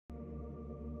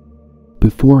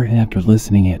Before and after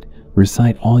listening it,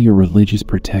 recite all your religious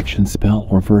protection spell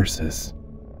or verses.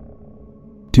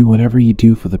 Do whatever you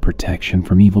do for the protection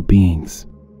from evil beings.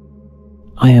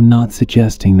 I am not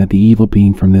suggesting that the evil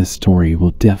being from this story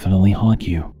will definitely haunt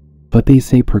you, but they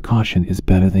say precaution is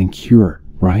better than cure,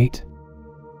 right?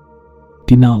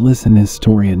 Do not listen to this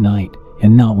story at night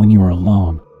and not when you are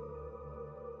alone.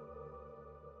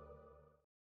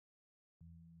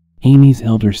 Amy's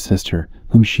elder sister,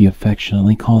 whom she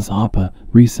affectionately calls Appa,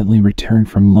 recently returned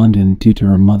from London due to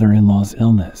her mother-in-law's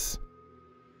illness.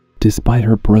 Despite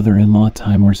her brother-in-law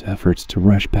Timur's efforts to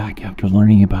rush back after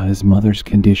learning about his mother's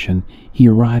condition, he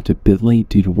arrived a bit late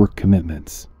due to work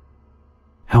commitments.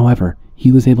 However,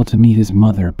 he was able to meet his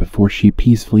mother before she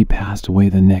peacefully passed away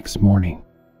the next morning.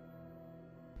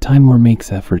 Timur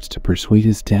makes efforts to persuade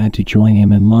his dad to join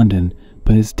him in London,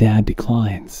 but his dad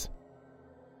declines.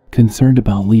 Concerned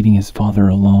about leaving his father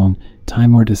alone,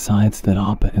 Timur decides that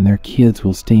Appa and their kids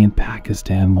will stay in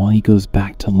Pakistan while he goes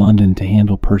back to London to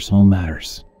handle personal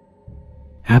matters.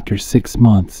 After 6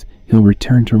 months, he'll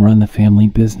return to run the family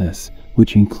business,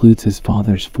 which includes his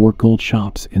father's 4 gold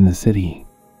shops in the city.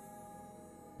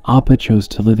 Appa chose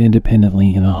to live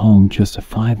independently in a home just a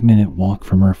 5-minute walk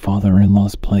from her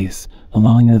father-in-law's place,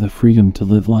 allowing her the freedom to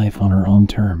live life on her own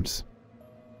terms.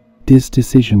 This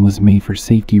decision was made for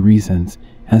safety reasons,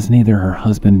 as neither her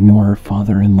husband nor her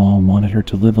father-in-law wanted her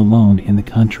to live alone in the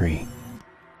country.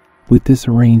 With this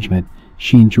arrangement,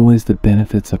 she enjoys the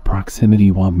benefits of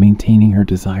proximity while maintaining her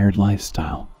desired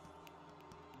lifestyle.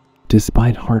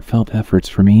 Despite heartfelt efforts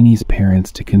from Amy's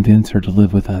parents to convince her to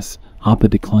live with us, Appa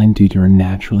declined due to her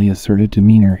naturally assertive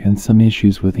demeanor and some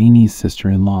issues with Amy's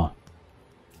sister-in-law.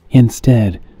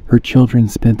 Instead, her children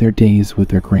spent their days with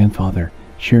their grandfather,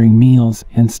 sharing meals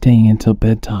and staying until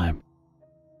bedtime.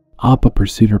 Appa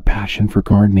pursued her passion for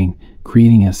gardening,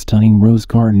 creating a stunning rose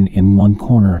garden in one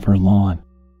corner of her lawn.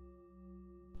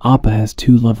 Appa has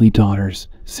 2 lovely daughters,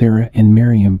 Sarah and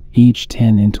Miriam, aged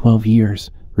 10 and 12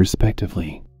 years,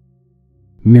 respectively.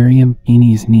 Miriam,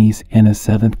 Amy's niece and a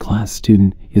 7th-class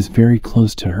student, is very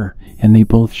close to her, and they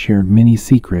both share many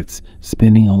secrets,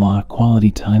 spending a lot of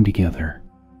quality time together.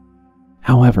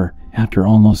 However, after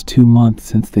almost 2 months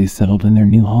since they settled in their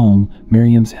new home,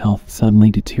 Miriam's health suddenly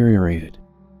deteriorated.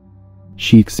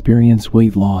 She experienced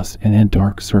weight loss and had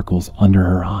dark circles under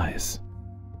her eyes.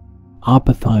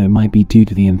 Appa thought it might be due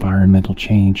to the environmental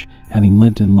change, having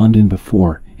lived in London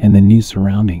before, and the new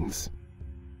surroundings.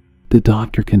 The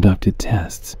doctor conducted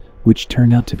tests, which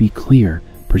turned out to be clear,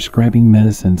 prescribing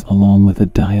medicines along with a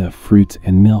diet of fruits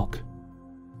and milk.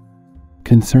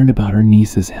 Concerned about her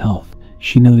niece's health,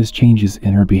 she noticed changes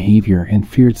in her behavior and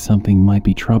feared something might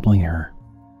be troubling her.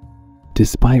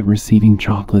 Despite receiving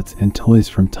chocolates and toys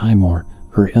from Timur,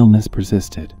 her illness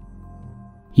persisted.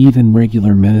 Even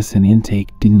regular medicine intake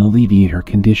didn't alleviate her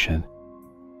condition.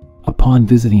 Upon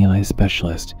visiting an eye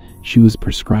specialist, she was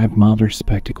prescribed milder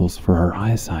spectacles for her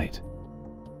eyesight.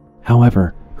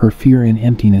 However, her fear and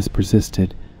emptiness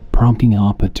persisted, prompting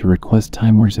Appa to request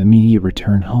Timur's immediate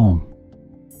return home.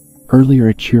 Earlier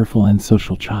a cheerful and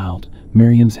social child,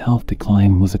 Miriam's health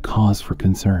decline was a cause for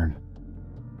concern.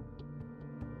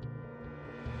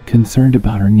 Concerned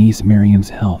about her niece Miriam's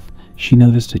health, she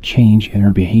noticed a change in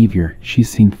her behavior. She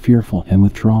seemed fearful and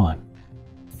withdrawn.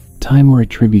 Timur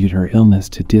attributed her illness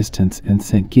to distance and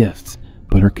sent gifts,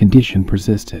 but her condition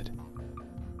persisted.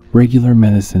 Regular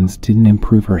medicines didn't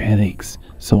improve her headaches,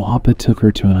 so Appa took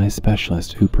her to an eye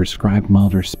specialist who prescribed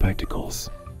milder spectacles.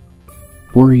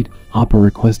 Worried, Appa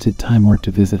requested Timur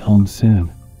to visit home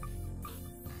soon.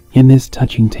 In this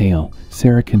touching tale,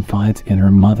 Sarah confides in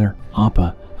her mother,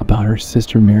 Appa, about her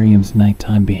sister Miriam's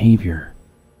nighttime behavior.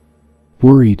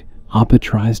 Worried, Appa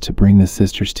tries to bring the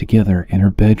sisters together in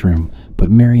her bedroom, but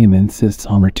Miriam insists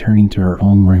on returning to her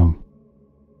own room.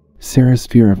 Sarah's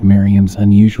fear of Miriam's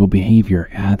unusual behavior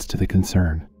adds to the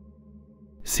concern.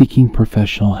 Seeking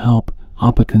professional help,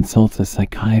 Appa consults a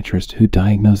psychiatrist who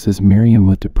diagnoses Miriam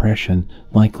with depression,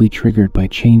 likely triggered by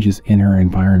changes in her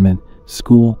environment,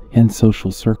 school, and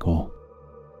social circle.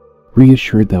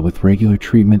 Reassured that with regular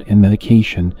treatment and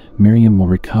medication, Miriam will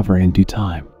recover in due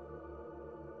time.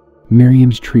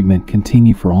 Miriam's treatment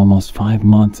continued for almost 5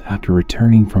 months after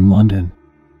returning from London.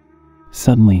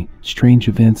 Suddenly, strange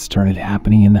events started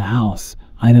happening in the house.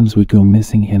 Items would go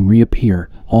missing and reappear,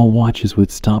 all watches would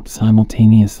stop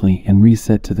simultaneously and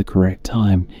reset to the correct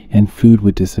time, and food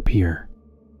would disappear.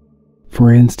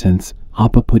 For instance,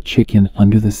 Appa put chicken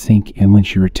under the sink, and when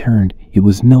she returned, it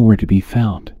was nowhere to be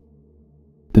found.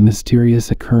 The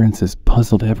mysterious occurrences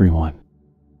puzzled everyone.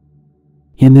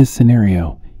 In this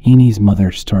scenario, Amy's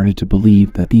mother started to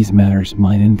believe that these matters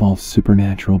might involve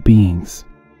supernatural beings.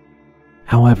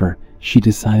 However, she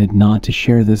decided not to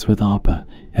share this with Appa,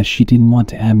 as she didn't want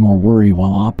to add more worry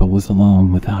while Appa was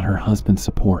alone without her husband's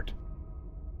support.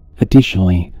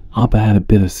 Additionally, Appa had a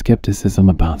bit of skepticism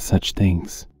about such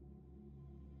things.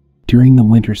 During the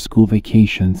winter school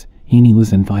vacations, Annie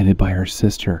was invited by her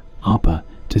sister, Appa,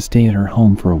 to stay at her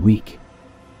home for a week.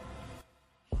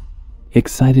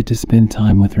 Excited to spend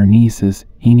time with her nieces,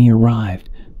 Annie arrived,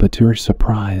 but to her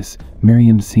surprise,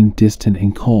 Miriam seemed distant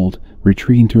and cold,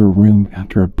 retreating to her room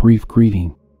after a brief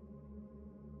greeting.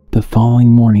 The following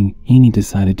morning, Annie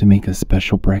decided to make a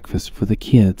special breakfast for the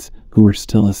kids, who were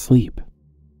still asleep.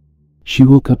 She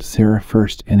woke up Sarah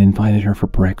first and invited her for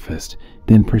breakfast,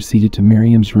 then proceeded to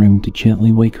Miriam's room to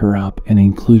gently wake her up and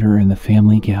include her in the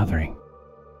family gathering.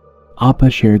 Appa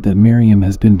shared that Miriam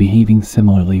has been behaving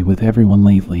similarly with everyone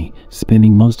lately,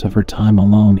 spending most of her time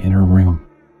alone in her room.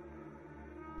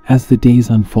 As the days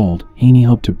unfold, Annie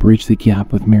hoped to bridge the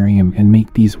gap with Miriam and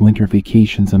make these winter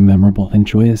vacations a memorable and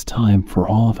joyous time for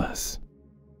all of us.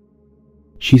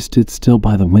 She stood still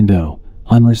by the window,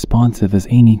 unresponsive as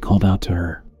Annie called out to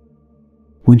her.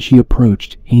 When she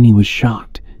approached, Annie was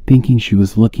shocked, thinking she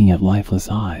was looking at lifeless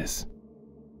eyes.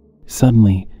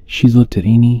 Suddenly, she looked at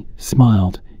Annie,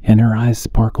 smiled, and her eyes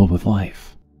sparkled with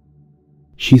life.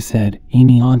 She said,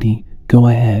 "Annie auntie, go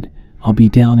ahead, I'll be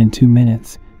down in 2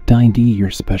 minutes, dying to eat your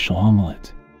special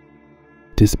omelet."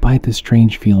 Despite the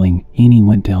strange feeling, Annie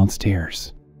went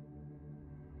downstairs.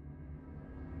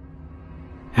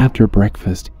 After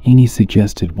breakfast, Annie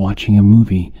suggested watching a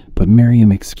movie, but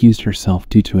Miriam excused herself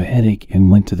due to a headache and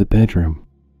went to the bedroom.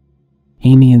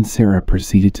 Annie and Sarah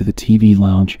proceeded to the TV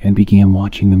lounge and began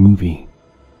watching the movie.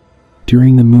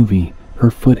 During the movie, her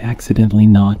foot accidentally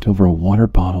knocked over a water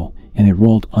bottle and it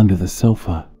rolled under the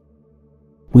sofa.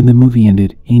 When the movie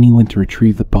ended, Annie went to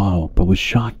retrieve the bottle but was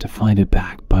shocked to find it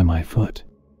back by my foot.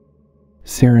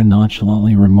 Sarah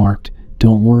nonchalantly remarked,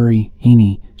 "Don't worry,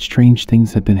 Annie, strange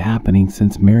things have been happening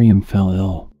since Miriam fell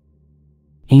ill."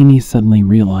 Annie suddenly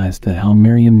realized that how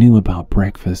Miriam knew about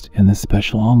breakfast and the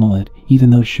special omelet even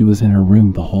though she was in her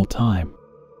room the whole time.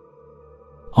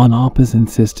 On Appa's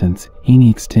insistence, Annie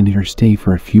extended her stay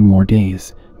for a few more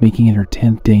days, making it her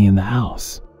 10th day in the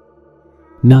house.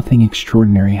 Nothing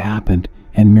extraordinary happened,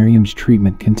 and Miriam's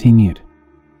treatment continued.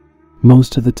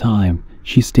 Most of the time,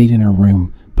 she stayed in her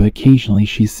room, but occasionally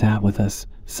she sat with us,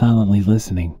 silently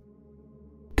listening.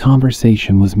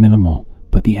 Conversation was minimal,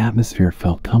 but the atmosphere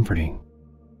felt comforting.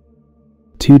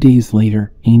 2 days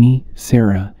later, Annie,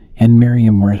 Sarah, and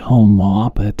Miriam were at home while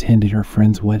Appa attended her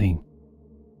friend's wedding.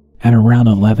 At around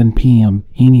 11 p.m.,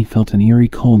 Annie felt an eerie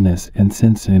coldness and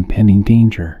sensed an impending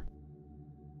danger.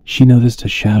 She noticed a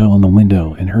shadow on the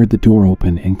window and heard the door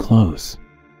open and close.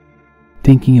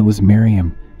 Thinking it was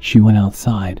Miriam, she went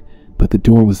outside, but the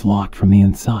door was locked from the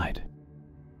inside.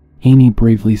 Annie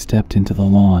bravely stepped into the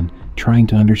lawn, trying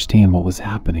to understand what was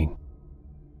happening.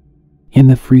 In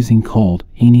the freezing cold,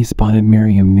 Annie spotted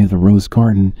Miriam near the rose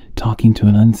garden, talking to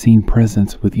an unseen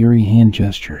presence with eerie hand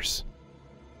gestures.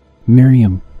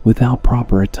 Miriam, without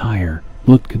proper attire,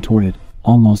 looked contorted,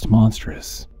 almost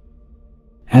monstrous.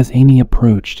 As Annie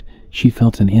approached, she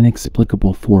felt an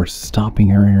inexplicable force stopping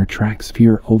her in her tracks.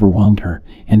 Fear overwhelmed her,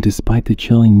 and despite the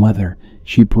chilling weather,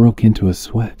 she broke into a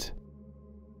sweat.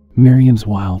 Miriam's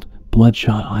wild,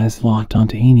 bloodshot eyes locked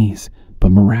onto Annie's,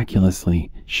 but miraculously,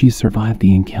 she survived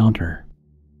the encounter.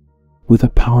 With a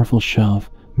powerful shove,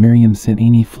 Miriam sent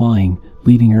Annie flying,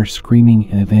 leaving her screaming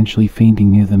and eventually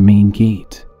fainting near the main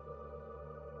gate.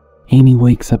 Annie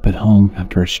wakes up at home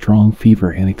after a strong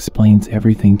fever and explains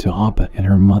everything to Appa and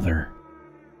her mother.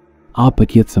 Appa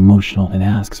gets emotional and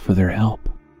asks for their help.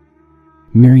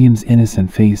 Miriam's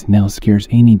innocent face now scares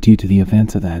Annie due to the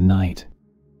events of that night.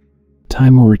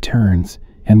 Time returns,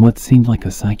 and what seemed like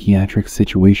a psychiatric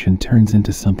situation turns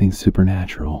into something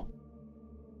supernatural.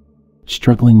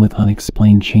 Struggling with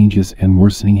unexplained changes and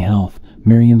worsening health,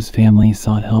 Miriam's family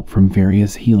sought help from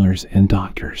various healers and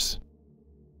doctors.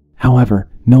 However,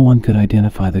 no one could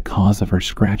identify the cause of her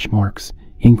scratch marks,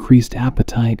 increased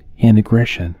appetite, and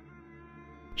aggression.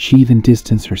 She even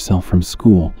distanced herself from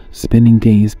school, spending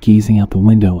days gazing out the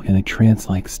window in a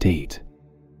trance-like state.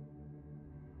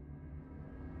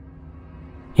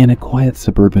 In a quiet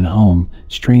suburban home,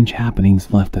 strange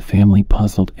happenings left the family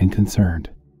puzzled and concerned.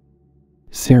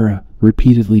 Sarah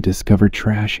repeatedly discovered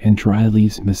trash and dry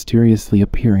leaves mysteriously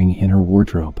appearing in her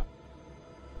wardrobe.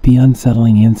 The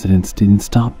unsettling incidents didn't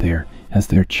stop there, as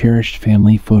their cherished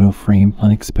family photo frame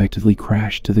unexpectedly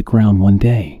crashed to the ground one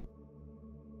day.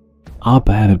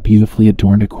 Appa had a beautifully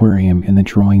adorned aquarium in the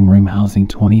drawing room housing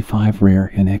 25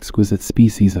 rare and exquisite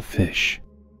species of fish.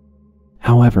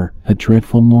 However, a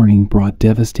dreadful morning brought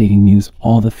devastating news.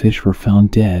 All the fish were found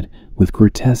dead, with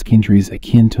grotesque injuries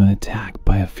akin to an attack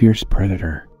by a fierce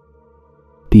predator.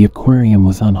 The aquarium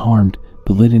was unharmed,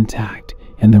 the lid intact,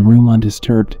 and the room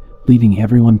undisturbed, leaving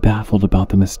everyone baffled about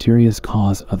the mysterious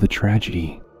cause of the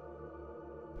tragedy.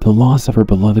 The loss of her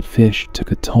beloved fish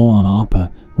took a toll on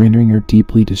Appa, rendering her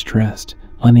deeply distressed,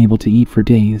 unable to eat for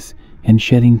days, and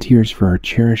shedding tears for her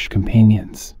cherished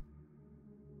companions.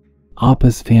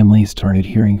 Appa's family started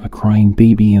hearing a crying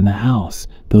baby in the house,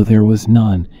 though there was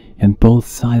none, and both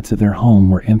sides of their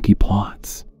home were empty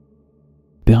plots.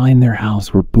 Behind their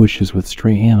house were bushes with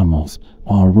stray animals,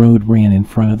 while a road ran in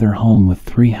front of their home with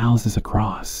 3 houses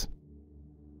across.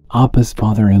 Appa's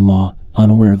father-in-law,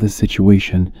 unaware of the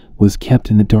situation, was kept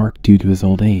in the dark due to his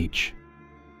old age.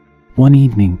 One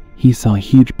evening, he saw a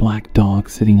huge black dog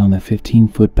sitting on the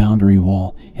 15-foot boundary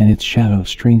wall, and its shadow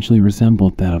strangely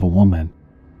resembled that of a woman.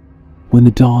 When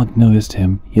the dog noticed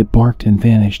him, it barked and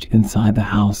vanished inside the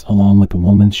house along with the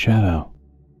woman's shadow.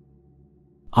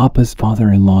 Appa's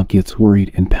father-in-law gets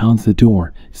worried and pounds the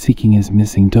door, seeking his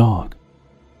missing dog.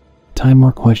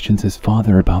 Timur questions his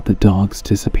father about the dog's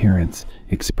disappearance,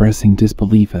 expressing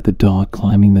disbelief at the dog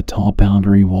climbing the tall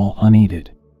boundary wall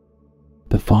unaided.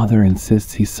 The father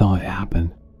insists he saw it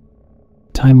happen.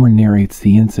 Timur narrates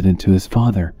the incident to his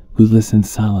father, who listens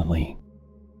silently.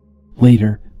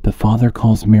 Later, the father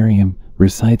calls Miriam,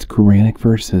 recites Quranic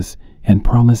verses, and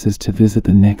promises to visit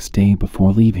the next day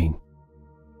before leaving.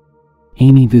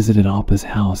 Amy visited Appa's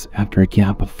house after a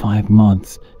gap of 5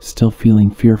 months, still feeling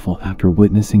fearful after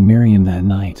witnessing Miriam that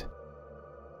night.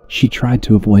 She tried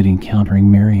to avoid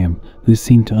encountering Miriam, who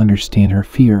seemed to understand her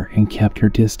fear and kept her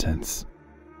distance.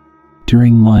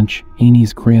 During lunch,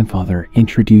 Amy's grandfather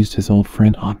introduced his old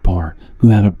friend Akbar, who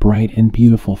had a bright and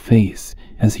beautiful face,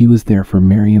 as he was there for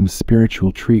Miriam's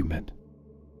spiritual treatment.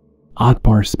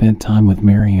 Akbar spent time with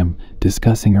Miriam,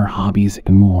 discussing her hobbies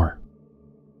and more.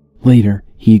 Later,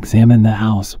 he examined the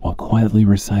house while quietly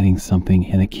reciting something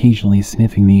and occasionally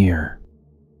sniffing the air.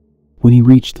 When he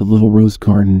reached the little rose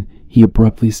garden, he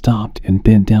abruptly stopped and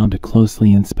bent down to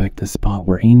closely inspect the spot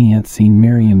where Amy had seen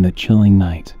Miriam that chilling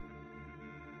night.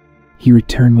 He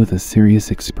returned with a serious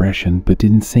expression but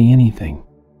didn't say anything.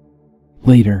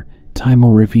 Later,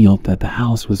 Timur revealed that the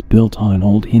house was built on an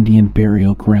old Indian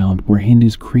burial ground where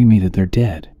Hindus cremated their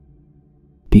dead.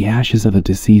 The ashes of a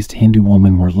deceased Hindu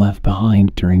woman were left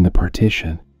behind during the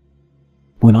partition.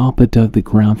 When Appa dug the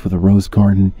ground for the rose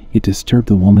garden, it disturbed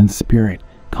the woman's spirit,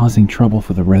 causing trouble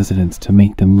for the residents to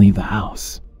make them leave the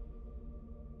house.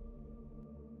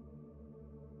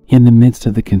 In the midst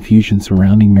of the confusion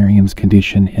surrounding Miriam's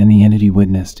condition and the entity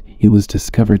witnessed, it was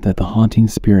discovered that the haunting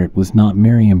spirit was not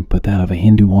Miriam but that of a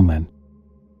Hindu woman.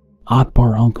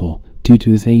 Akbar's uncle, due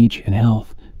to his age and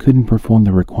health, couldn't perform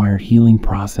the required healing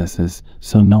processes,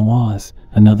 so Nawaz,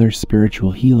 another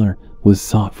spiritual healer, was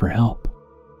sought for help.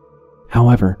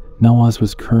 However, Nawaz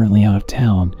was currently out of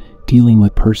town, dealing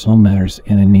with personal matters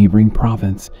in a neighboring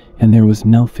province, and there was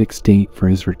no fixed date for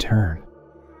his return.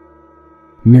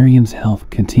 Miriam's health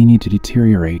continued to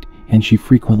deteriorate, and she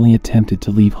frequently attempted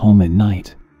to leave home at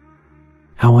night.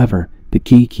 However, the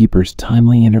gatekeeper's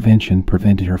timely intervention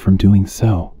prevented her from doing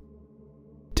so.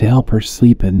 To help her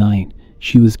sleep at night,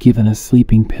 she was given a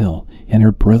sleeping pill, and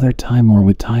her brother Timur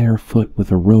would tie her foot with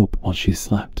a rope while she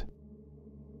slept.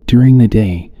 During the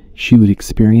day, she would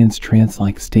experience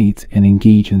trance-like states and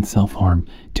engage in self-harm,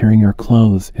 tearing her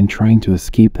clothes and trying to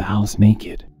escape the house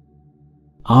naked.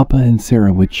 Appa and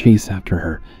Sarah would chase after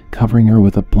her, covering her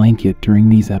with a blanket during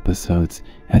these episodes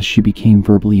as she became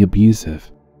verbally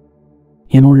abusive.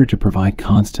 In order to provide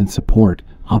constant support,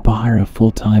 Appa hired a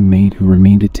full-time maid who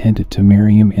remained attentive to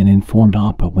Miriam and informed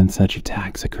Appa when such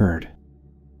attacks occurred.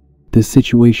 The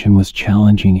situation was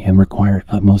challenging and required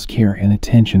utmost care and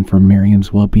attention for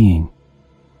Miriam's well-being.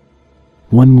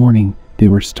 One morning, they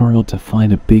were startled to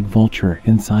find a big vulture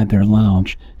inside their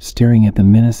lounge, staring at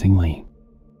them menacingly.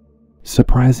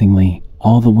 Surprisingly,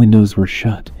 all the windows were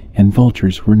shut, and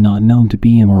vultures were not known to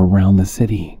be in or around the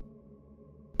city.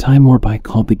 Timur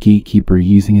called the gatekeeper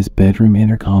using his bedroom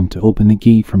intercom to open the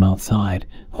gate from outside,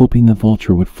 hoping the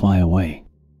vulture would fly away.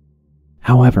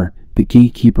 However, the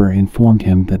gatekeeper informed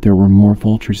him that there were more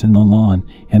vultures in the lawn,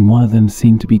 and one of them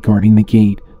seemed to be guarding the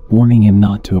gate, warning him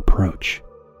not to approach.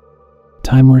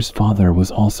 Timur's father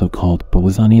was also called but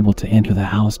was unable to enter the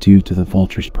house due to the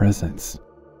vulture's presence.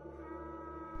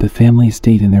 The family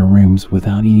stayed in their rooms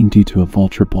without eating due to a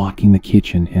vulture blocking the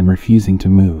kitchen and refusing to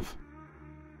move.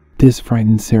 This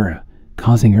frightened Sarah,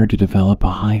 causing her to develop a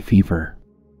high fever.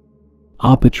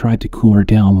 Appa tried to cool her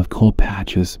down with cold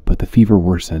patches, but the fever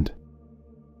worsened.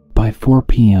 By 4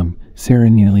 p.m., Sarah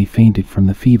nearly fainted from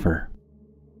the fever.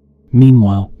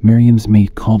 Meanwhile, Miriam's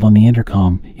mate called on the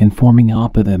intercom, informing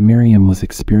Appa that Miriam was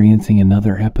experiencing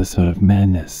another episode of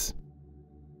madness.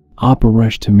 Appa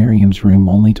rushed to Miriam's room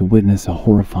only to witness a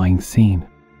horrifying scene.